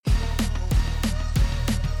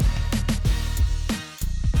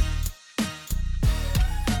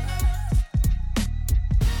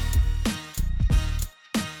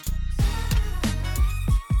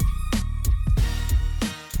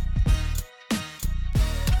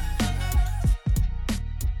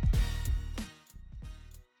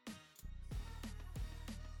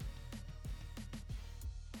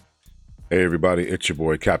Hey everybody, it's your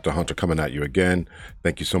boy Captain Hunter coming at you again.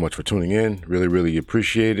 Thank you so much for tuning in. Really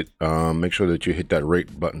appreciate it. Make sure that you hit that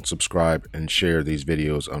rate button, subscribe, and share these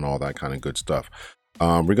videos and all that kind of good stuff.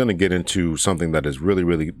 We're going to get into something that is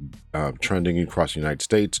really trending across the United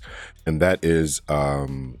States, and that is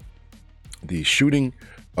the shooting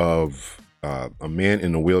of a man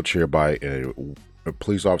in a wheelchair by a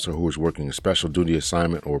police officer who was working a special duty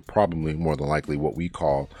assignment, or probably more than likely what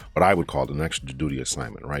I would call an extra duty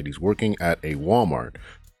assignment, right? He's working at a Walmart.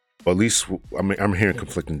 Well, at least I'm hearing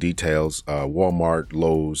conflicting details. Walmart,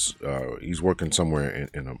 Lowe's, he's working somewhere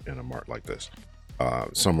in a mart like this,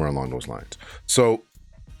 somewhere along those lines. So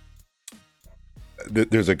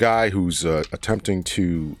there's a guy who's attempting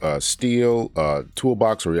to steal a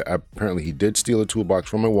toolbox, or apparently he did steal a toolbox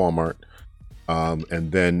from a Walmart.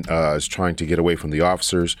 And then is trying to get away from the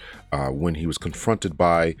officers. When he was confronted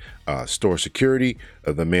by store security,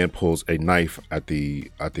 the man pulls a knife at the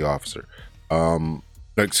officer.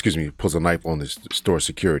 Pulls a knife on the store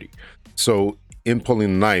security. So in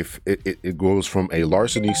pulling the knife, it goes from a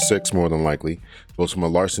larceny 6, more than likely, goes from a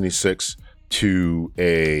larceny 6 to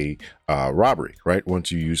a robbery, right?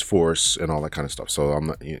 Once you use force and all that kind of stuff. So I'm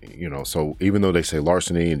not, so even though they say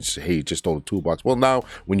larceny and say, hey, you just stole a toolbox. Well, now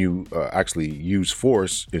when you actually use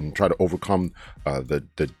force and try to overcome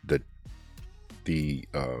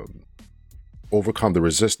overcome the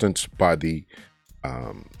resistance by the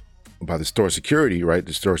store security, right?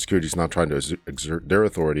 The store security is now trying to exert their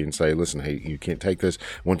authority and say, listen, hey, you can't take this.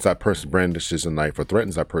 Once that person brandishes a knife or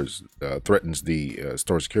threatens that person, threatens the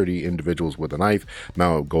store security individuals with a knife,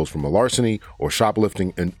 now it goes from a larceny or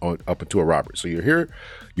shoplifting and up into a robbery. So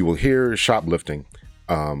you will hear shoplifting,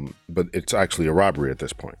 but it's actually a robbery at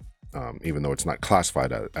this point, even though it's not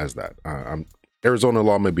classified as that. Arizona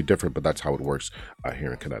law may be different, but that's how it works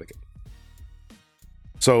here in Connecticut.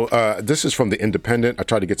 So this is from the Independent. I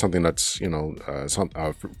tried to get something that's,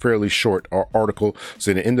 fairly short article.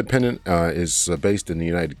 So the Independent is based in the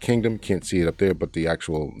United Kingdom. Can't see it up there, but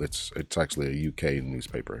it's actually a UK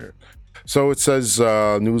newspaper here. So it says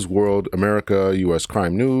News World America, U.S.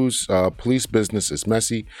 crime news. Police business is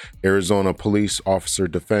messy. Arizona police officer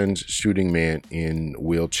defends shooting man in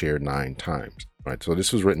wheelchair 9 times. Right, so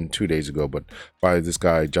this was written 2 days ago, but by this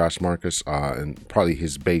guy, Josh Marcus, and probably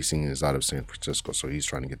his basing is out of San Francisco, so he's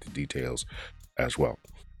trying to get the details as well.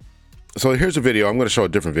 So here's a video. I'm going to show a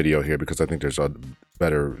different video here because I think there's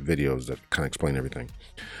better videos that kind of explain everything.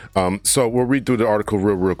 So we'll read through the article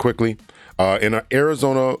real quickly. In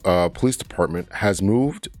Arizona Police Department has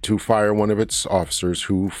moved to fire one of its officers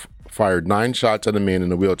who fired 9 shots at a man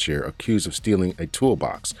in a wheelchair accused of stealing a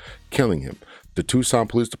toolbox, killing him. The Tucson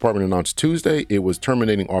Police Department announced Tuesday it was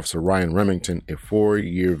terminating Officer Ryan Remington, a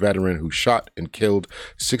 4-year veteran who shot and killed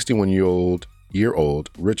 61-year-old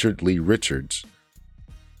Richard Lee Richards.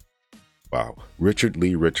 Wow, Richard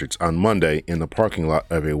Lee Richards on Monday in the parking lot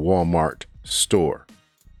of a Walmart store.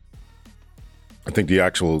 I think the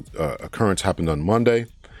actual occurrence happened on Monday.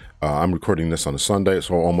 I'm recording this on a Sunday,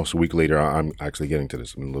 so almost a week later, I'm actually getting to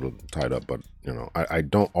this. I'm a little tied up, but I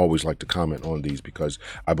don't always like to comment on these because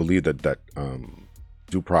I believe that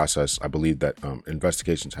due process. I believe that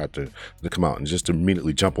investigations have to come out, and just to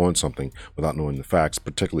immediately jump on something without knowing the facts,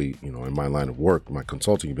 particularly in my line of work, my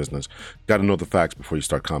consulting business, got to know the facts before you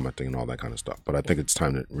start commenting and all that kind of stuff. But I think it's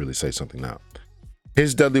time to really say something now.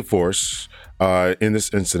 His deadly force in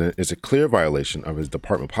this incident is a clear violation of his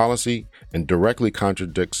department policy and directly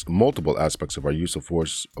contradicts multiple aspects of our use of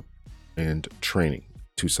force and training,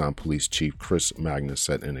 Tucson Police Chief Chris Magnus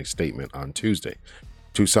said in a statement on Tuesday.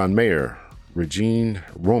 Tucson Mayor Regine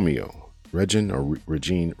Romeo,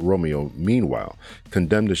 meanwhile,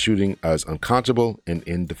 condemned the shooting as unconscionable and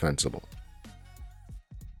indefensible.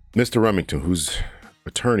 Mr. Remington, whose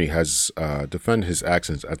attorney has defended his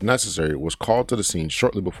actions as necessary, was called to the scene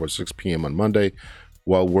shortly before 6 p.m. on Monday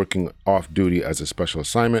while working off duty as a special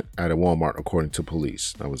assignment at a Walmart, according to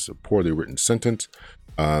police. That was a poorly written sentence.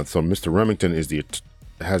 So Mr. Remington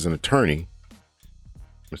has an attorney.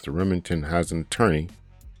 Mr. Remington has an attorney,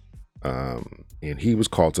 and he was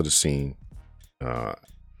called to the scene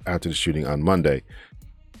after the shooting on Monday.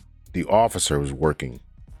 The officer was working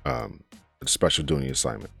a special duty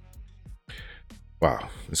assignment. Wow,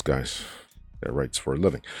 this guy's got rights for a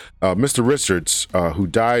living. Mr. Richards, who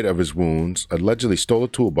died of his wounds, allegedly stole a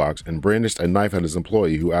toolbox and brandished a knife at his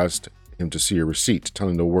employee, who asked him to see a receipt,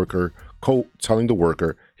 telling the worker,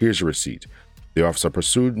 "Here's your receipt." The officer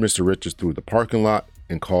pursued Mr. Richards through the parking lot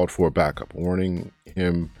and called for backup, warning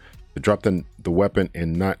him to drop the weapon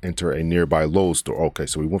and not enter a nearby Lowe's store. Okay,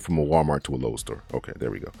 so we went from a Walmart to a Lowe's store. Okay,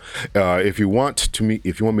 there we go. If you want me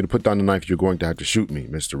to put down the knife, you're going to have to shoot me,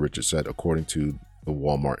 Mr. Richards said, according to the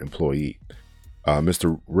Walmart employee.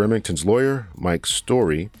 Mr. Remington's lawyer, Mike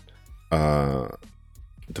Story,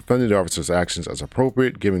 defended the officer's actions as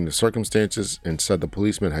appropriate given the circumstances and said the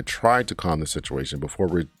policeman had tried to calm the situation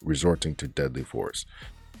before resorting to deadly force.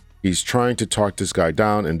 He's trying to talk this guy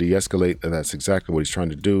down and de-escalate, and that's exactly what he's trying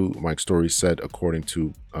to do, Mike Story said, according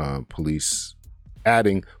to police,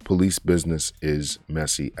 adding police business is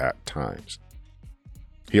messy at times.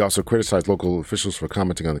 He also criticized local officials for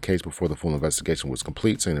commenting on the case before the full investigation was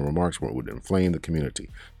complete, saying the remarks would inflame the community.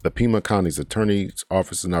 The Pima County's attorney's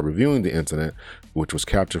office is now reviewing the incident, which was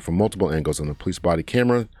captured from multiple angles on the police body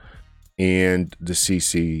camera and the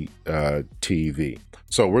CCTV.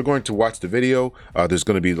 So we're going to watch the video. There's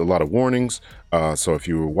going to be a lot of warnings. So if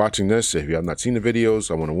you were watching this, if you have not seen the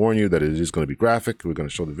videos, I want to warn you that it is going to be graphic. We're going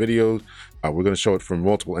to show the videos. We're going to show it from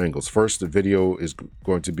multiple angles. First, the video is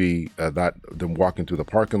going to be them walking through the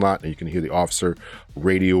parking lot, and you can hear the officer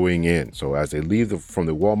radioing in. So as they leave from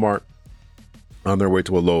the Walmart on their way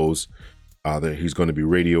to a Lowe's, he's going to be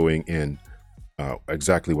radioing in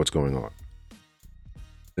exactly what's going on.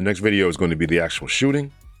 The next video is going to be the actual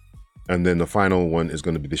shooting. And then the final one is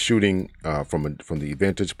going to be the shooting from the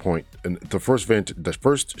vantage point. And the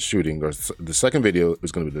first shooting, or the second video,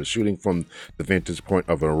 is going to be the shooting from the vantage point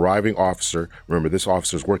of an arriving officer. Remember, this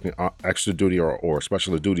officer is working extra duty or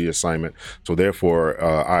special duty assignment. So therefore,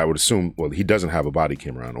 I would assume, well, he doesn't have a body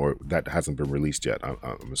camera on, or that hasn't been released yet,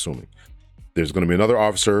 I'm assuming. There's going to be another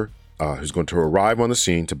officer who's going to arrive on the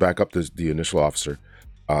scene to back up the initial officer.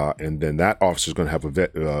 And then that officer is going to have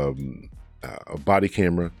a body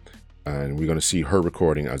camera, and we're going to see her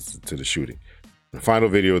recording as to the shooting. The final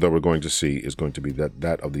video that we're going to see is going to be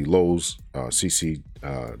that of the Lowe's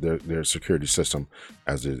their security system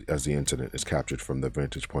as the incident is captured from the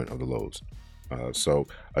vantage point of the Lowe's. So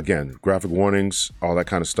again, graphic warnings, all that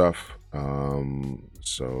kind of stuff.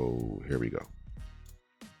 So here we go.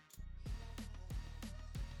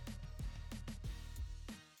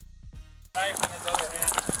 Knife in his other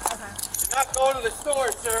hand. Okay. Do not go to the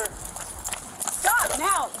store, sir. Stop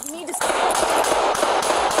now! You need to stop.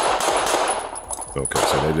 Okay,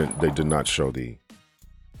 so they did not show the.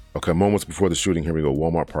 Okay, moments before the shooting, here we go.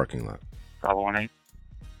 Walmart parking lot. Bravo 1-8.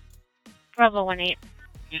 Bravo 1-8.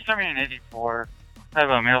 You sent me an 84. I have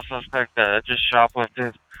a male suspect that just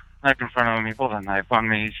shoplifted. Right in front of him, he pulled a knife on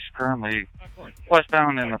me. He's currently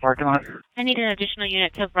westbound in the parking lot. I need an additional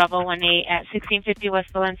unit to Bravo 1-8 at 1650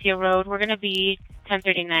 West Valencia Road. We're going to be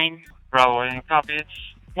 1039. Bravo 1-8, copy. It's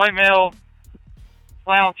white male,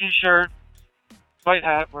 flannel t-shirt, white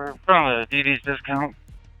hat. We're in front of the DD's discount.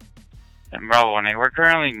 And Bravo 1-8, we're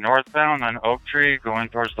currently northbound on Oak Tree going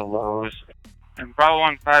towards the Lowe's. And Bravo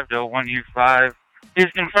 1-5 to 1U5.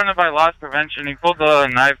 He's confronted by loss prevention. He pulled the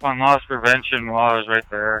knife on loss prevention while I was right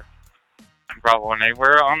there. And Bravo 1-8,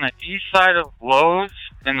 we're on the east side of Lowe's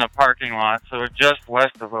in the parking lot, so we're just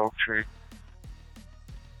west of Oak Tree.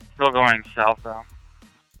 Still going southbound.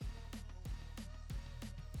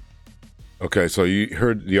 Okay, so you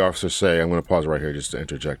heard the officer say, I'm going to pause right here just to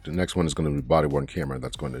interject. The next one is going to be body-worn camera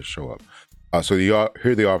that's going to show up. So you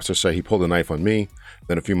hear the officer say he pulled a knife on me.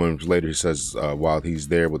 Then a few moments later, he says while he's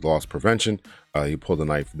there with loss prevention, he pulled a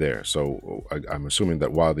knife there. So I'm assuming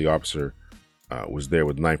that while the officer was there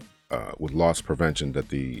with loss prevention, that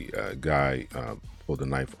the guy pulled a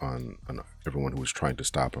knife on everyone who was trying to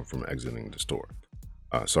stop him from exiting the store.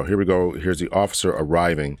 So here we go. Here's the officer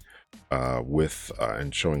arriving with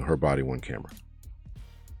and showing her body-worn camera.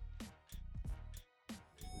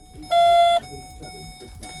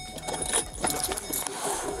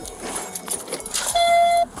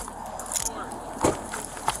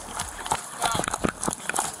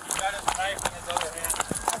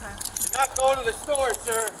 Go to the store,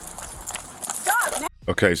 sir. Stop now!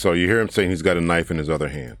 Okay, so you hear him saying he's got a knife in his other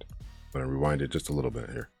hand. I'm going to rewind it just a little bit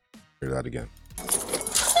here. Hear that again. Do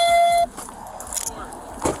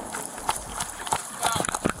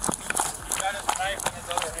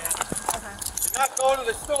not go to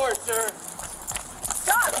the store, sir.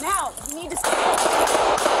 Stop now! You need to stop.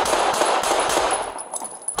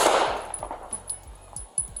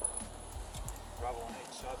 Bravo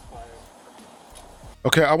 1-8, shots fired.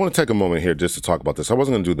 Okay, I want to take a moment here just to talk about this. I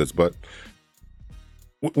wasn't going to do this, but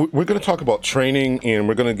we're going to talk about training, and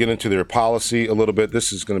we're going to get into their policy a little bit.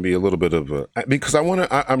 This is going to be a little bit of because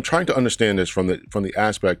I'm trying to understand this from the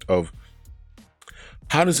aspect of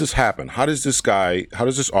how does this happen? How does this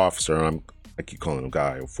officer, and I keep calling him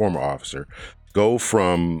guy, a former officer, go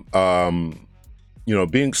from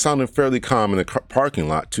being sounding fairly calm in the parking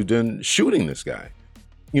lot to then shooting this guy?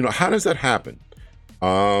 How does that happen?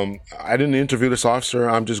 I didn't interview this officer.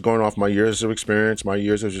 I'm just going off my years of experience, my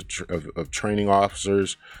years of training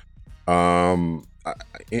officers.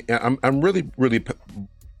 I'm really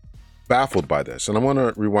baffled by this, and I want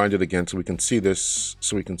to rewind it again so we can see this,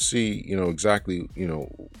 so we can see, you know, exactly, you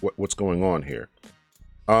know, what's going on here.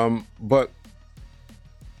 But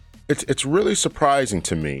it's really surprising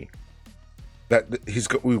to me that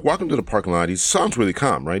we walk into the parking lot. He sounds really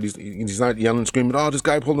calm, right? He's not yelling, screaming, "Oh, this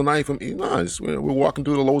guy pulled a knife!" We're walking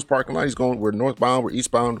through the Lowe's parking lot. We're northbound, we're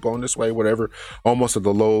eastbound, going this way, whatever. Almost at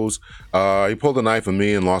the Lowe's, he pulled a knife on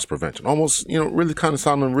me and lost prevention. Almost, you know, really kind of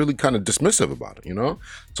sounding really kind of dismissive about it, you know.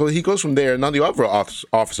 So he goes from there. Now the other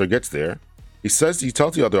officer gets there. He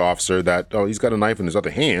tells the other officer that, oh, he's got a knife in his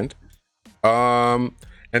other hand. And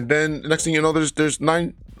then the next thing you know, there's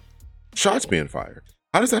 9 shots being fired.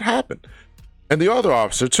 How does that happen? And the other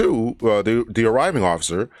officer too, the arriving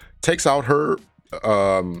officer, takes out her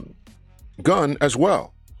gun as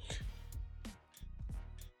well.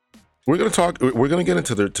 We're gonna get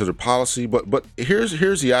into the policy, but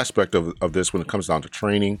here's the aspect of this when it comes down to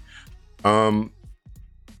training.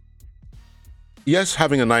 Yes,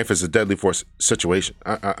 having a knife is a deadly force situation,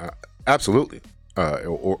 absolutely,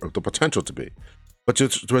 or the potential to be. But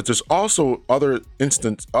there's also other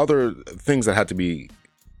things that had to be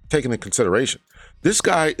taken into consideration. This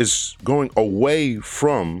guy is going away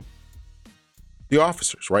from the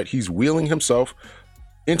officers, right? He's wheeling himself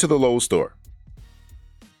into the Lowe's store.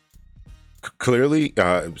 Clearly,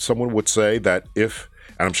 someone would say that and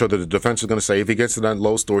I'm sure that the defense is going to say, if he gets to that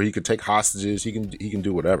Lowe's store, he could take hostages, he can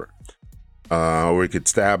do whatever, or he could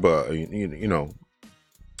stab you know.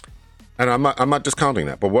 And I'm not discounting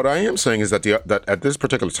that, but what I am saying is that that at this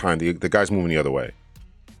particular time, the guy's moving the other way.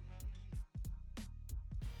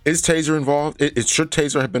 Is Taser involved? Should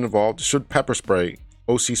Taser have been involved? Should pepper spray,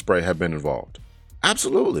 OC spray have been involved?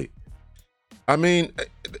 Absolutely. I mean,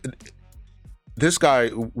 this guy,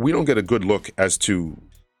 we don't get a good look as to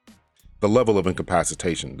the level of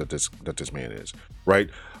incapacitation that this man is, right?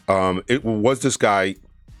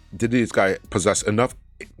 Did this guy possess enough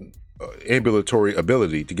ambulatory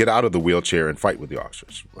ability to get out of the wheelchair and fight with the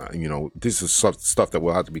officers? You know, this is stuff that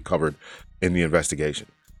will have to be covered in the investigation.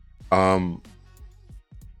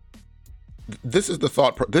 This is the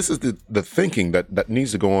thought. This is the thinking that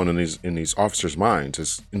needs to go on in these officers' minds.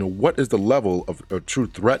 Is, you know, what is the level of a true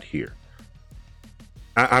threat here?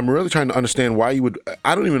 I'm really trying to understand why you would.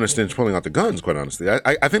 I don't even understand pulling out the guns. Quite honestly,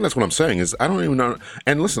 I think that's what I'm saying. Is I don't even know.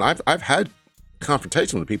 And listen, I've had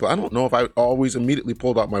confrontation with people. I don't know if I always immediately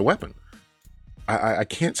pulled out my weapon. I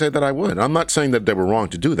can't say that I would. I'm not saying that they were wrong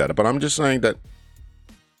to do that, but I'm just saying that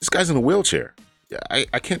this guy's in a wheelchair.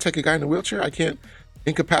 I can't take a guy in a wheelchair. I can't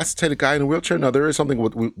incapacitate a guy in a wheelchair. Now, there is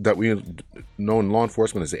something that we know in law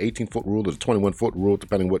enforcement as the 18-foot rule, or the 21-foot rule,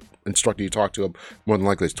 depending what instructor you talk to. More than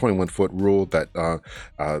likely, it's 21-foot rule that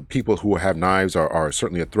people who have knives are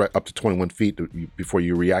certainly a threat up to 21 feet before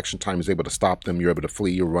your reaction time is able to stop them. You're able to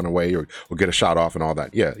flee or run away or get a shot off and all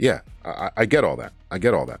that. Yeah, I get all that.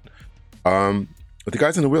 But the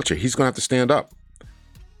guy's in a wheelchair. He's going to have to stand up.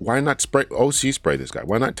 Why not OC spray this guy?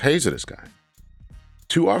 Why not taser this guy?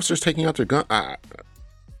 2 officers taking out their gun.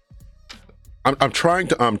 I'm trying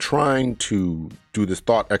to do this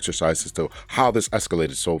thought exercise as to how this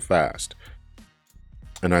escalated so fast,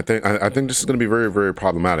 and I think this is going to be very, very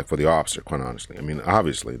problematic for the officer. Quite honestly, I mean,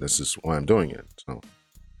 obviously, this is why I'm doing it. So,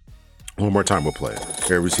 one more time, we'll play it.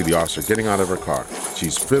 Here we see the officer getting out of her car.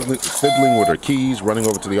 She's fiddling with her keys, running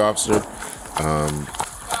over to the officer.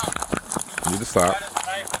 Need to stop.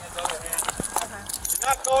 Do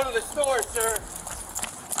not go to the store, sir.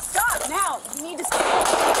 Stop now. You need to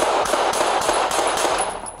stop.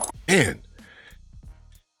 Man.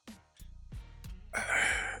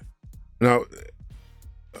 Now,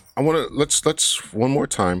 I want to let's one more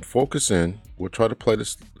time focus in. We'll try to play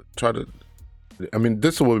this. I mean,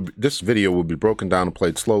 this video will be broken down and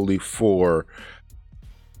played slowly for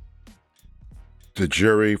the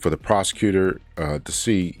jury, for the prosecutor to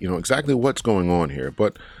see, you know, exactly what's going on here.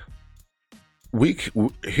 But we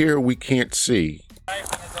can't see.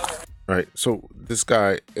 Right. So this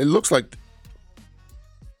guy, it looks like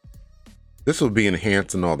this will be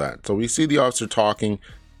enhanced and all that. So we see the officer talking.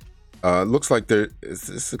 Looks like is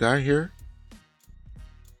this the guy here?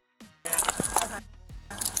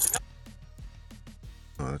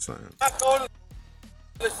 Oh, that's not him. Not go to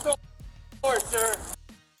the store, sir.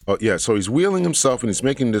 Oh yeah. So he's wheeling himself and he's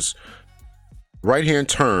making this right-hand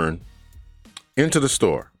turn into the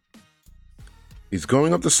store. He's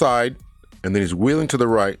going up the side and then he's wheeling to the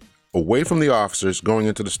right, away from the officers, going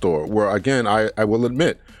into the store. Where again, I will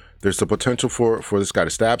admit, there's the potential for this guy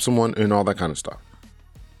to stab someone and all that kind of stuff.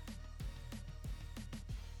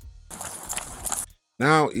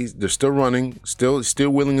 Now they're still running, still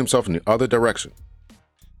wheeling himself in the other direction.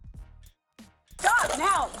 Stop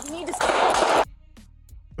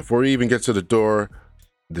Before he even gets to the door,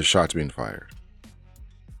 the shot's being fired.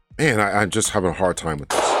 Man, I'm just having a hard time with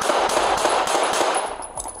this.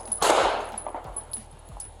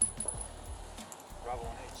 Bravo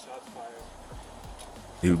 1-8, shots fired.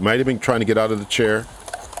 He might have been trying to get out of the chair,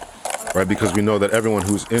 right? Because we know that everyone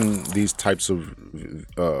who's in these types of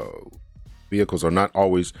vehicles are not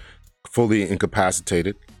always fully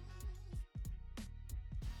incapacitated.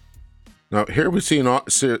 Now, here we see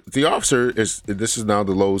the officer is. This is now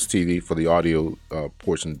the Lowe's TV for the audio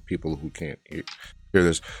portion, people who can't hear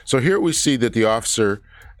this. So here we see that the officer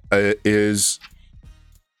is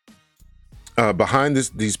behind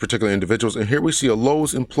these particular individuals, and here we see a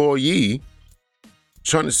Lowe's employee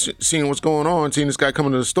trying to seeing what's going on, seeing this guy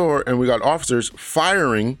coming to the store, and we got officers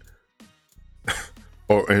firing,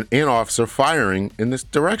 or an officer firing in this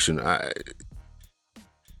direction.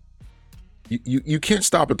 You can't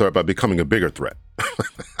stop a threat by becoming a bigger threat.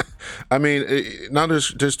 I mean, now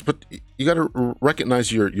but you got to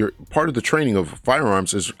recognize your part of the training of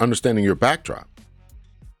firearms is understanding your backdrop.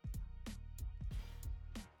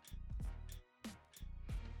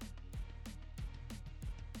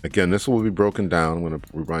 Again, this will be broken down. I'm going to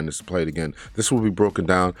rewind this, play it again. This will be broken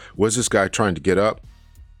down. Was this guy trying to get up?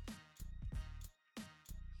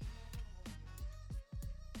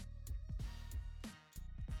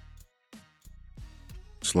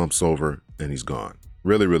 Slumps over and he's gone.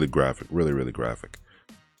 Really, really graphic. Really, really graphic.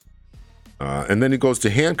 And then he goes to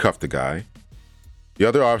handcuff the guy. The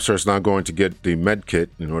other officer is now going to get the med kit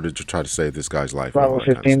in order to try to save this guy's life. Bravo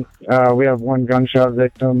 15. We have one gunshot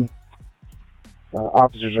victim.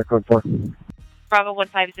 Officers are code 4. Bravo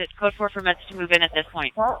 15, is it code 4 for meds to move in at this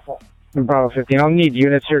point? Bravo 15. I'll need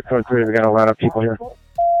units here. Code 3. We got a lot of people here.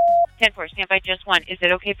 10-4, stand by just 1. Is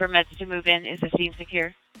it okay for meds to move in? Is the scene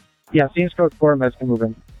secure? Yeah, scene's code 4. Meds can move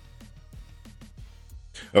in.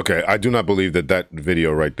 Okay, I do not believe that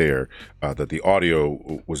video right there, that the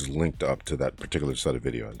audio was linked up to that particular set of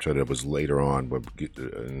video. I'm sure that was later on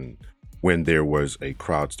when there was a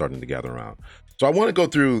crowd starting to gather around. So I want to go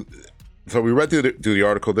through. So we read through the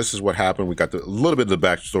article. This is what happened. We got a little bit of the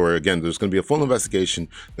backstory. Again, there's going to be a full investigation.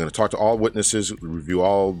 We're going to talk to all witnesses, review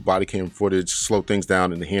all body cam footage, slow things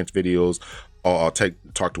down, enhance videos. I'll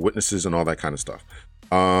talk to witnesses and all that kind of stuff.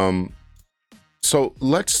 So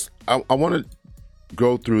I want to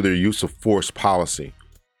go through their use of force policy,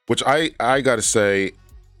 which I got to say,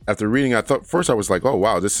 after reading, I thought first I was like, oh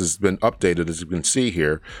wow, this has been updated, as you can see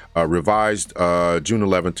here, revised June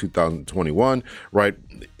 11, 2021, right?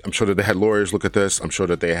 I'm sure that they had lawyers look at this. I'm sure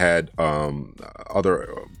that they had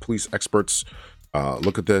other police experts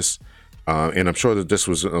look at this. And I'm sure that this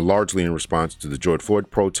was largely in response to the George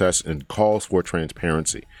Floyd protests and calls for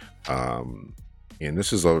transparency. And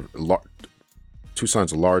this is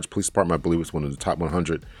Tucson's a large police department. I believe it's one of the top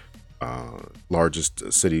 100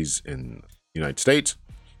 largest cities in the United States.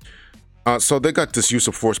 So they got this use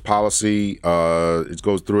of force policy. It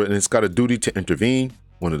goes through it, and it's got a duty to intervene,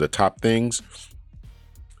 one of the top things.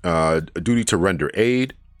 A duty to render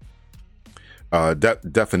aid.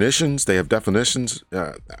 Definitions. They have definitions.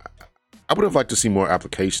 I would have liked to see more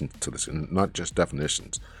application to this, and not just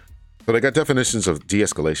definitions. So they got definitions of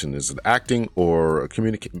de-escalation. Is it acting or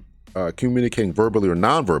communicating verbally or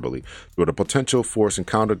non-verbally with a potential force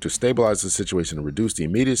encounter to stabilize the situation and reduce the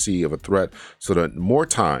immediacy of a threat so that more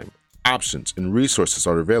time, options, and resources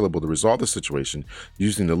are available to resolve the situation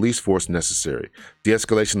using the least force necessary.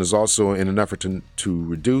 De-escalation is also in an effort to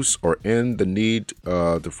reduce or end the need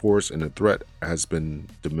the force and the threat has been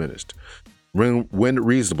diminished. When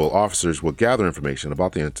reasonable, officers will gather information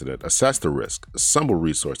about the incident, assess the risk, assemble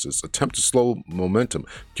resources, attempt to slow momentum,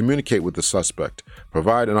 communicate with the suspect,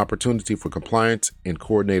 provide an opportunity for compliance, and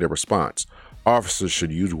coordinate a response. Officers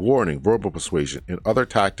should use warning, verbal persuasion, and other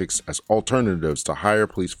tactics as alternatives to higher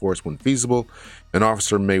police force when feasible. An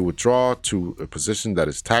officer may withdraw to a position that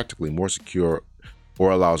is tactically more secure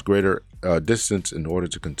or allows greater distance in order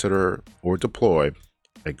to consider or deploy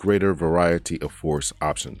a greater variety of force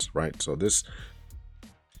options, right? So this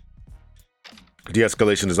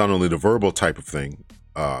de-escalation is not only the verbal type of thing,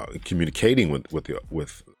 communicating with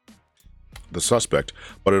the suspect,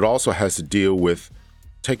 but it also has to deal with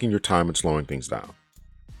taking your time and slowing things down.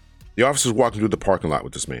 The officer's walking through the parking lot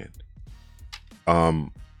with this man.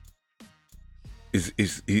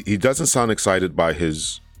 He doesn't sound excited by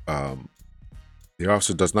his. The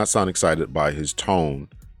officer does not sound excited by his tone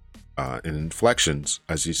and inflections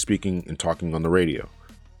as he's speaking and talking on the radio.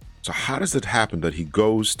 So how does it happen that he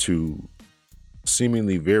goes to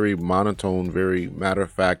seemingly very monotone, very matter of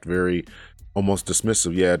fact, very almost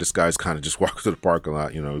dismissive? Yeah, this guy's kind of just walking to the parking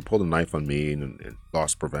lot. You know, he pulled a knife on me and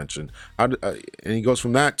lost prevention. And he goes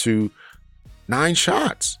from that to 9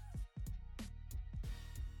 shots.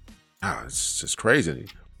 It's just crazy.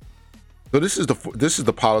 So this is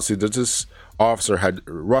the policy that this officer had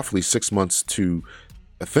roughly 6 months to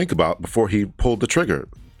think about before he pulled the trigger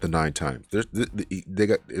the 9 times.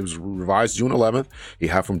 It was revised June 11th. He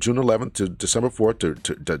had from June 11th to December 4th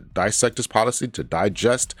to dissect this policy, to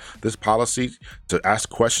digest this policy, to ask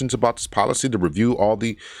questions about this policy, to review all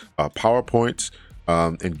the PowerPoints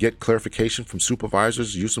and get clarification from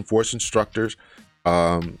supervisors, use and force instructors.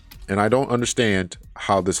 And I don't understand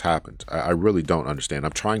how this happened. I really don't understand.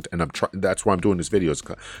 That's why I'm doing this video.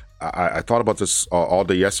 I thought about this all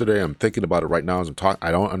day yesterday. I'm thinking about it right now as I'm talking. I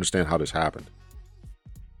don't understand how this happened.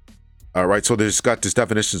 All right, so there's got these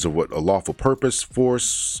definitions of what a lawful purpose,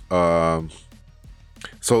 force. So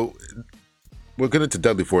we'll get into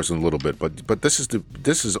deadly force in a little bit, but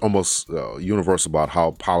this is almost universal about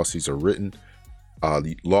how policies are written.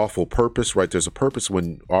 The lawful purpose, right? There's a purpose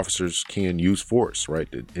when officers can use force, right?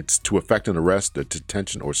 It's to effect an arrest, a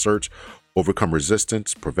detention, or search, overcome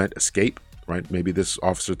resistance, prevent escape, right? Maybe this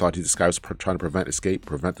officer thought this guy was trying to prevent escape,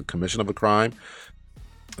 prevent the commission of a crime,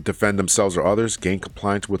 defend themselves or others, gain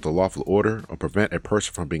compliance with the lawful order, or prevent a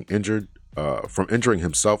person from being injured, from injuring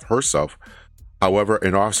himself, herself. However,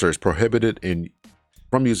 an officer is prohibited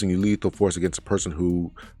from using lethal force against a person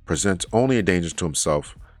who presents only a danger to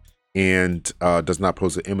himself and does not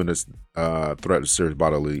pose an imminent threat of serious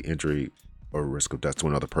bodily injury or risk of death to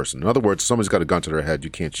another person. In other words, somebody's got a gun to their head, you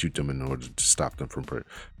can't shoot them in order to stop them from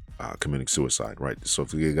committing suicide, right? So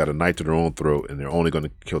if they got a knife to their own throat and they're only going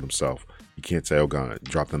to kill themselves, you can't say, "Oh God,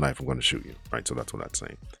 drop the knife, I'm going to shoot you," right? So that's what that's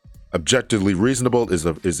saying. Objectively reasonable is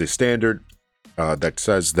a standard that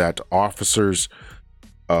says that officers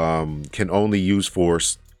can only use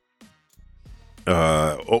force.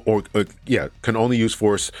 Can only use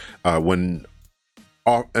force when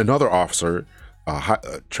another officer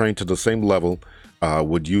trained to the same level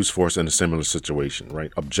would use force in a similar situation,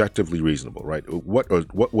 right? Objectively reasonable, right?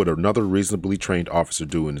 What would another reasonably trained officer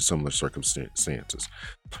do in similar circumstances?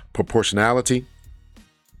 Proportionality.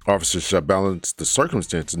 Officers shall balance the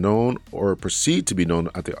circumstances known or perceived to be known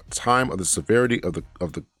at the time of the severity of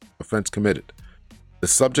the offense committed, the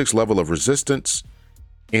subject's level of resistance,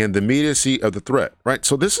 and the immediacy of the threat, right?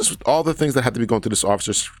 So this is all the things that have to be going through this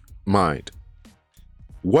officer's mind.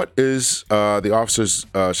 What is the officers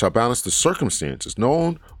shall balance the circumstances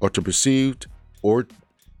known or to perceived or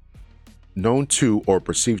known to or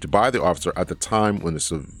perceived by the officer at the time when the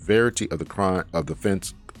severity of the crime of the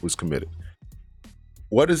offense was committed.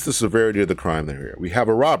 What is the severity of the crime there? We have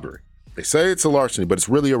a robbery. They say it's a larceny, but it's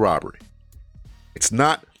really a robbery. It's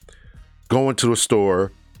not going to a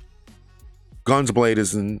store, guns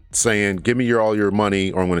blazing, saying, "Give me all your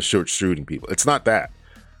money, or I'm going to start shooting people." It's not that.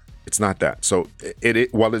 It's not that. So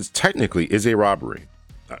while it technically is a robbery,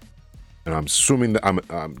 and I'm assuming that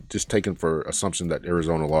I'm just taking for assumption that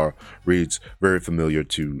Arizona law reads very familiar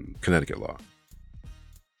to Connecticut law.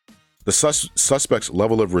 The suspect's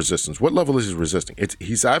level of resistance. What level is he resisting?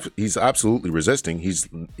 He's absolutely resisting.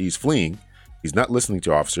 He's fleeing. He's not listening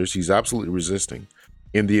to officers. He's absolutely resisting.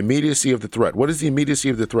 In the immediacy of the threat. What is the immediacy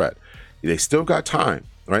of the threat? They still got time,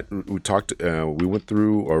 right? We went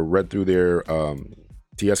through or read through their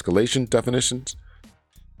de-escalation definitions.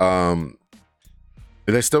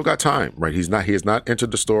 They still got time, right? He has not entered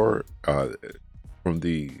the store. From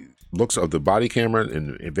the looks of the body camera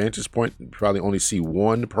and vantage point, you probably only see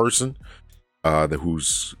one person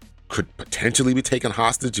who's could potentially be taken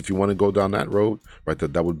hostage if you want to go down that road, right?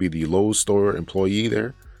 That would be the Lowe's store employee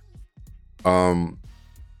there. So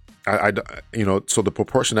the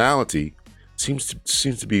proportionality seems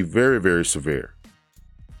to be very, very severe.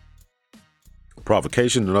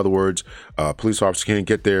 Provocation, in other words, police officers can't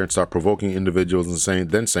get there and start provoking individuals and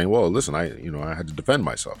saying, "Well, listen, I had to defend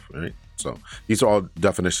myself," right? So these are all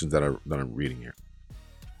definitions that I'm reading here.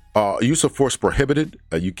 Use of force prohibited.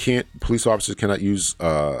 Police officers cannot use,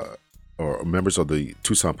 or members of the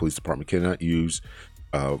Tucson Police Department cannot use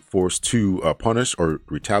force to punish or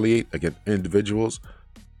retaliate against individuals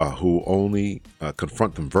who only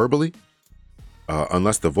confront them verbally,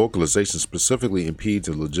 unless the vocalization specifically impedes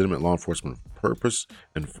a legitimate law enforcement purpose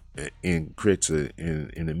and creates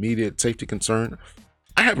an immediate safety concern.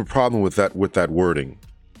 I have a problem with that wording.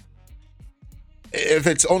 If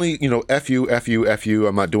it's only, F you,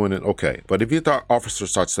 I'm not doing it, okay. But if the officer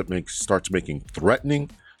starts making threatening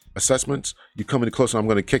assessments, you come in close and I'm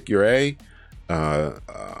going to kick your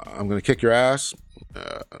I'm going to kick your ass.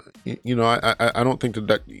 I don't think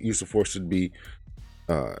that use of force should be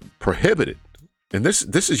prohibited. And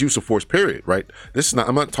this is use of force, period, right?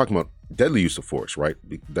 I'm not talking about deadly use of force, right?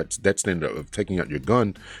 That's the end of taking out your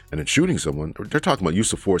gun and then shooting someone. They're talking about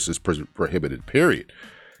use of force is prohibited, period.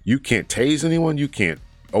 You can't tase anyone. You can't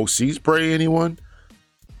OC spray anyone?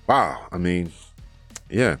 Wow. I mean,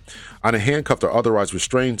 yeah. On a handcuffed or otherwise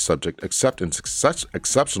restrained subject, except in such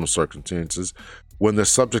exceptional circumstances, when the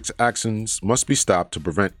subject's actions must be stopped to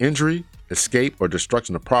prevent injury, escape, or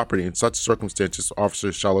destruction of property. In such circumstances,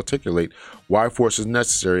 officers shall articulate why force is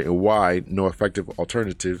necessary and why no effective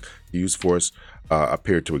alternative to use force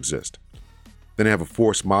appeared to exist. Then they have a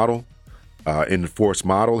force model. In the force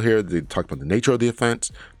model here, they talk about the nature of the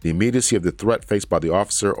offense, the immediacy of the threat faced by the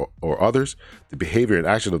officer or others, the behavior and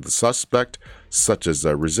action of the suspect, such as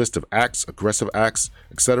resistive acts, aggressive acts,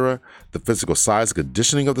 etc., the physical size and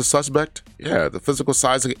conditioning of the suspect. Yeah, the physical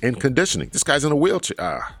size and conditioning. This guy's in a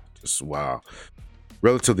wheelchair. Just wow.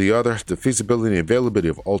 Relative to the other, the feasibility and availability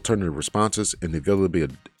of alternative responses and the availability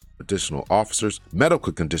of additional officers,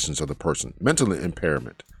 medical conditions of the person, mental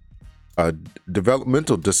impairment,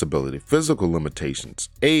 developmental disability, physical limitations,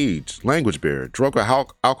 age, language barrier, drug or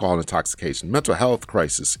alcohol intoxication, mental health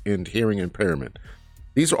crisis, and hearing impairment.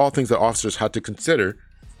 These are all things that officers had to consider.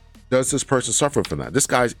 Does this person suffer from that? This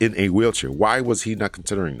guy's in a wheelchair. Why was he not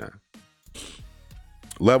considering that?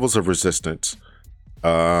 Levels of resistance.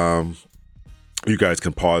 You guys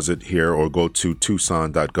can pause it here or go to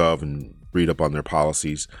tucson.gov and read up on their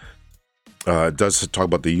policies. It does talk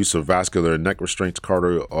about the use of vascular and neck restraints,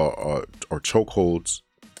 carotid or chokeholds.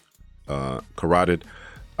 Carotid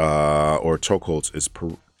or chokeholds is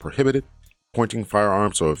prohibited. Pointing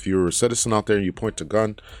firearms. So if you're a citizen out there and you point a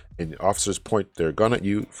gun and officers point their gun at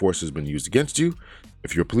you, force has been used against you.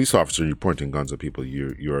 If you're a police officer and you're pointing guns at people,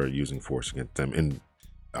 you are using force against them. And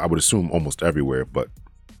I would assume almost everywhere, but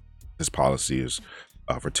this policy is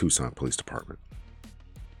for Tucson Police Department.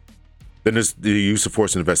 Then there's the use of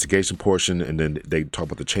force and investigation portion, and then they talk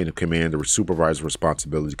about the chain of command, the supervisor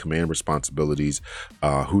responsibilities, command responsibilities,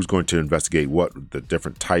 who's going to investigate what, the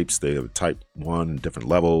different types. They have type 1 and different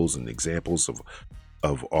levels and examples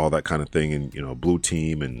of all that kind of thing, and blue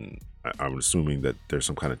team, and I'm assuming that there's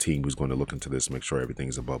some kind of team who's going to look into this, make sure everything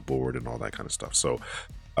is above board and all that kind of stuff. So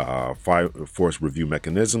force review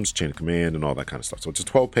mechanisms, chain of command, and all that kind of stuff. So it's a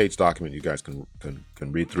 12-page document you guys can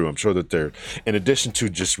read through. I'm sure that there, in addition to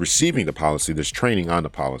just receiving the policy, there's training on the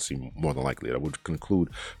policy more than likely. That would include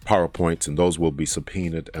PowerPoints, and those will be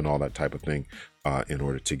subpoenaed and all that type of thing in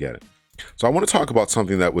order to get it. So I want to talk about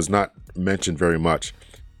something that was not mentioned very much,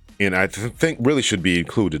 and I think really should be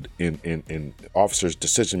included in officers'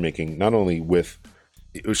 decision making.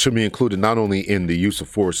 It should be included not only in the use of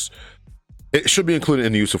force. It should be included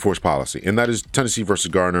in the use of force policy, and that is Tennessee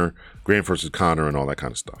versus Garner, Graham versus Connor, and all that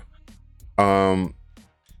kind of stuff.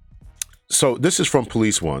 So this is from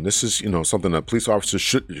Police One. This is something that police officers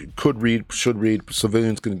should read.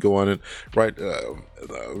 Civilians can go on it, right?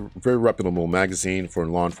 Very reputable magazine for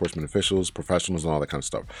law enforcement officials, professionals, and all that kind of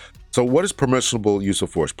stuff. So what is permissible use of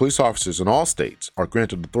force? Police officers in all states are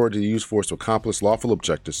granted authority to use force to accomplish lawful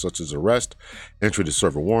objectives such as arrest, entry to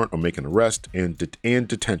serve a warrant or make an arrest, and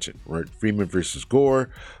detention. Right? Freeman versus Gore,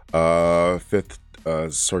 Fifth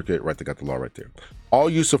Circuit. Right, they got the law right there. All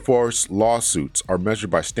use of force lawsuits are measured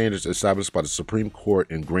by standards established by the Supreme Court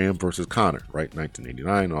in Graham versus Connor, right,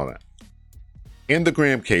 1989, all that. In the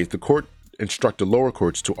Graham case, the court instructed lower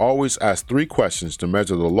courts to always ask 3 questions to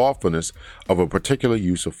measure the lawfulness of a particular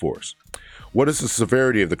use of force. What is the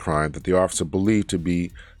severity of the crime that the officer believed to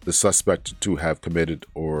be the suspect to have committed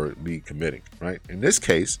or be committing, right? In this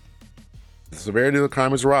case, the severity of the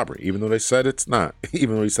crime is a robbery, even though they said it's not.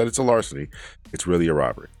 Even though he said it's a larceny, it's really a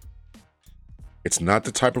robbery. It's not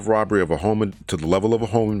the type of robbery of a home to the level of a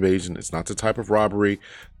home invasion. It's not the type of robbery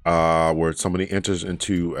where somebody enters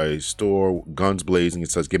into a store, guns blazing, and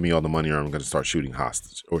says, "Give me all the money, or I'm going to start shooting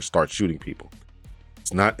hostage or start shooting people."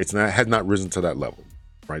 Has not risen to that level,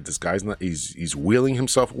 right? This guy's not. He's wheeling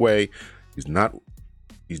himself away. He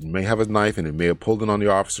may have a knife, and he may have pulled it on the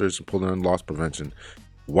officers and pulled it on loss prevention.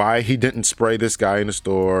 Why he didn't spray this guy in the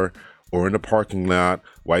store or in the parking lot?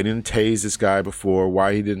 Why he didn't tase this guy before?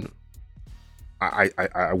 Why he didn't?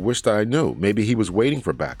 I wish that I knew. Maybe he was waiting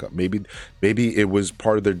for backup. Maybe it was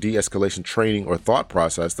part of their de-escalation training or thought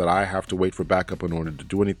process that I have to wait for backup in order to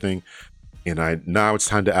do anything. And now it's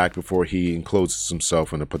time to act before he encloses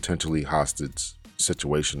himself in a potentially hostage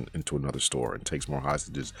situation into another store and takes more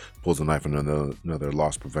hostages, pulls a knife on another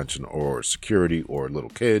loss prevention or security or a little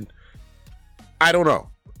kid. I don't know.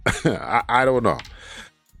 I don't know.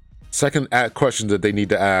 Second question that they need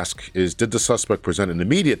to ask is, did the suspect present an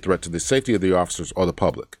immediate threat to the safety of the officers or the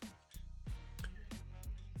public?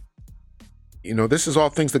 This is all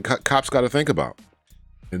things that cops got to think about.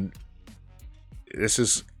 And this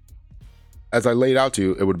is, as I laid out to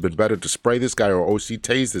you, it would have been better to spray this guy or OC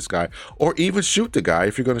tase this guy or even shoot the guy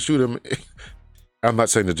if you're going to shoot him. I'm not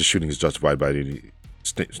saying that the shooting is justified by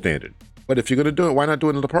standard. But if you're going to do it, why not do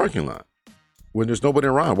it in the parking lot when there's nobody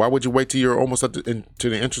around? Why would you wait till you're almost to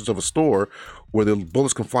the entrance of a store where the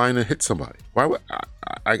bullets can fly in and hit somebody? Why would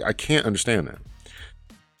I can't understand that.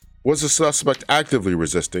 Was the suspect actively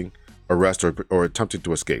resisting arrest or attempting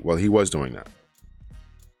to escape? Well, he was doing that.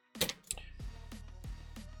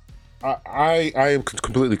 I am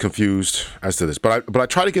completely confused as to this, but I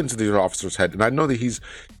try to get into the officer's head, and I know that he's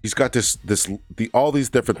got all these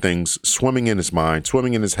different things swimming in his mind,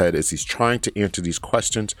 swimming in his head as he's trying to answer these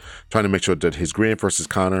questions, trying to make sure that his Graham versus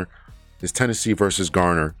Connor, his Tennessee versus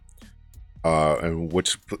Garner, in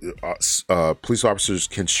which police officers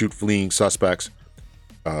can shoot fleeing suspects.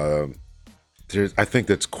 I think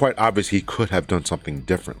that's quite obvious. He could have done something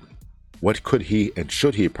differently. What could he and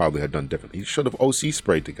should he probably have done differently? He should have OC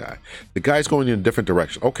sprayed the guy. The guy's going in a different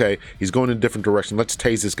direction. Okay, he's going in a different direction. Let's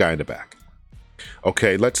tase this guy in the back.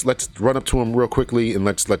 Okay, let's run up to him real quickly and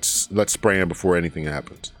let's spray him before anything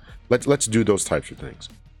happens. Let's do those types of things.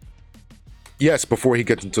 Yes, before he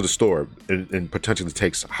gets into the store and potentially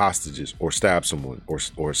takes hostages or stabs someone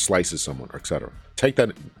or slices someone, etc. Take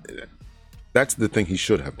that. That's the thing he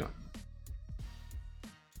should have done.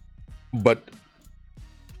 But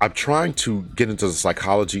I'm trying to get into the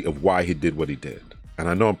psychology of why he did what he did. And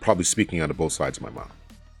I know I'm probably speaking out of both sides of my mouth.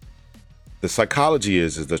 The psychology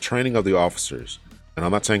is the training of the officers. And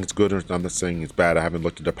I'm not saying it's good or I'm not saying it's bad. I haven't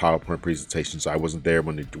looked at their PowerPoint presentations. I wasn't there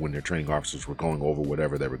when their training officers were going over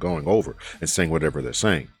whatever they were going over and saying whatever they're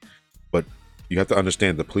saying. But you have to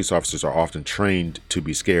understand that police officers are often trained to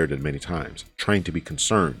be scared at many times, trained to be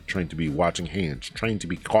concerned, trained to be watching hands, trained to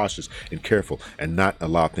be cautious and careful and not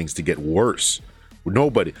allow things to get worse.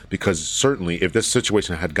 Nobody, because certainly if this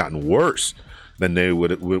situation had gotten worse, then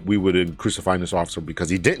we would have crucified this officer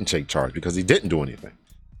because he didn't take charge, because he didn't do anything.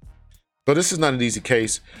 So this is not an easy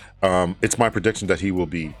case. It's my prediction that he will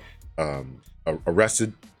be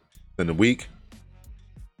arrested in a week,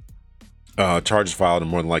 charges filed,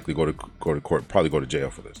 and more than likely go to court, probably go to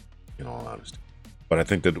jail for this, in all honesty. But I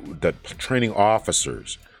think that training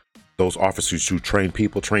officers, those officers who train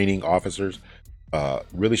people, training officers,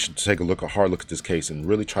 really should take a hard look at this case and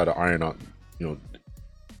really try to iron out,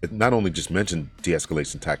 not only just mention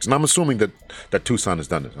de-escalation tactics. And I'm assuming that Tucson has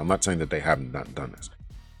done this. I'm not saying that they haven't not done this.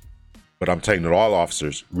 But I'm saying that all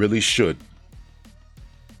officers really should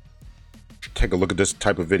take a look at this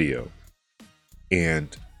type of video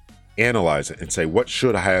and analyze it and say, what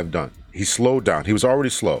should I have done? He slowed down. He was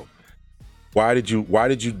already slow. Why did you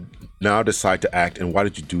now decide to act, and why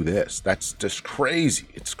did you do this? That's just crazy.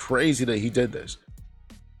 It's crazy that he did this.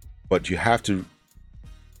 But you have to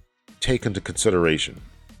take into consideration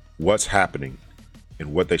what's happening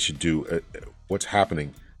and what they should do, what's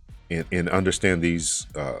happening, and understand these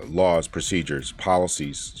laws, procedures,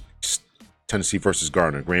 policies, Tennessee versus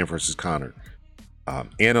Garner, Graham versus Connor.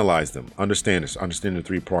 Analyze them, understand this, understand the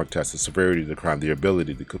three-pronged test, the severity of the crime, the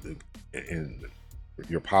ability to, and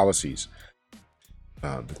your policies.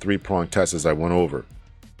 The three-pronged test, as I went over.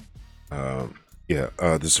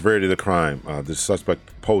 The severity of the crime. The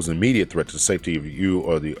suspect posed an immediate threat to the safety of you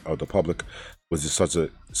or the public. Was the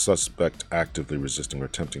suspect actively resisting or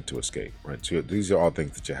attempting to escape? Right. So these are all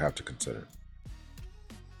things that you have to consider.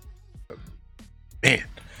 Man,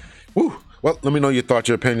 woo. Well, let me know your thoughts,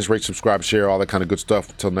 your opinions, rate, subscribe, share, all that kind of good stuff.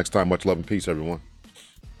 Until next time, much love and peace, everyone.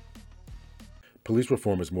 Police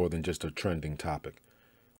reform is more than just a trending topic.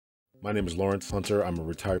 My name is Lawrence Hunter. I'm a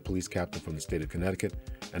retired police captain from the state of Connecticut,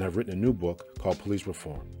 and I've written a new book called Police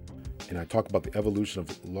Reform. And I talk about the evolution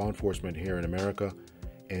of law enforcement here in America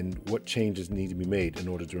and what changes need to be made in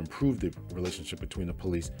order to improve the relationship between the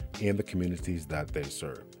police and the communities that they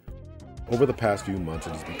serve. Over the past few months,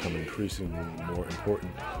 it has become increasingly more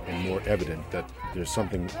important and more evident that there's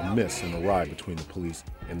something amiss and awry between the police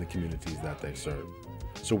and the communities that they serve.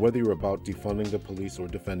 So whether you're about defunding the police or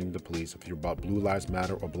defending the police, if you're about Blue Lives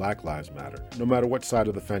Matter or Black Lives Matter, no matter what side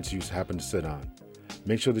of the fence you happen to sit on,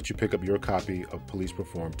 make sure that you pick up your copy of Police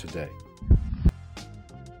Reform today.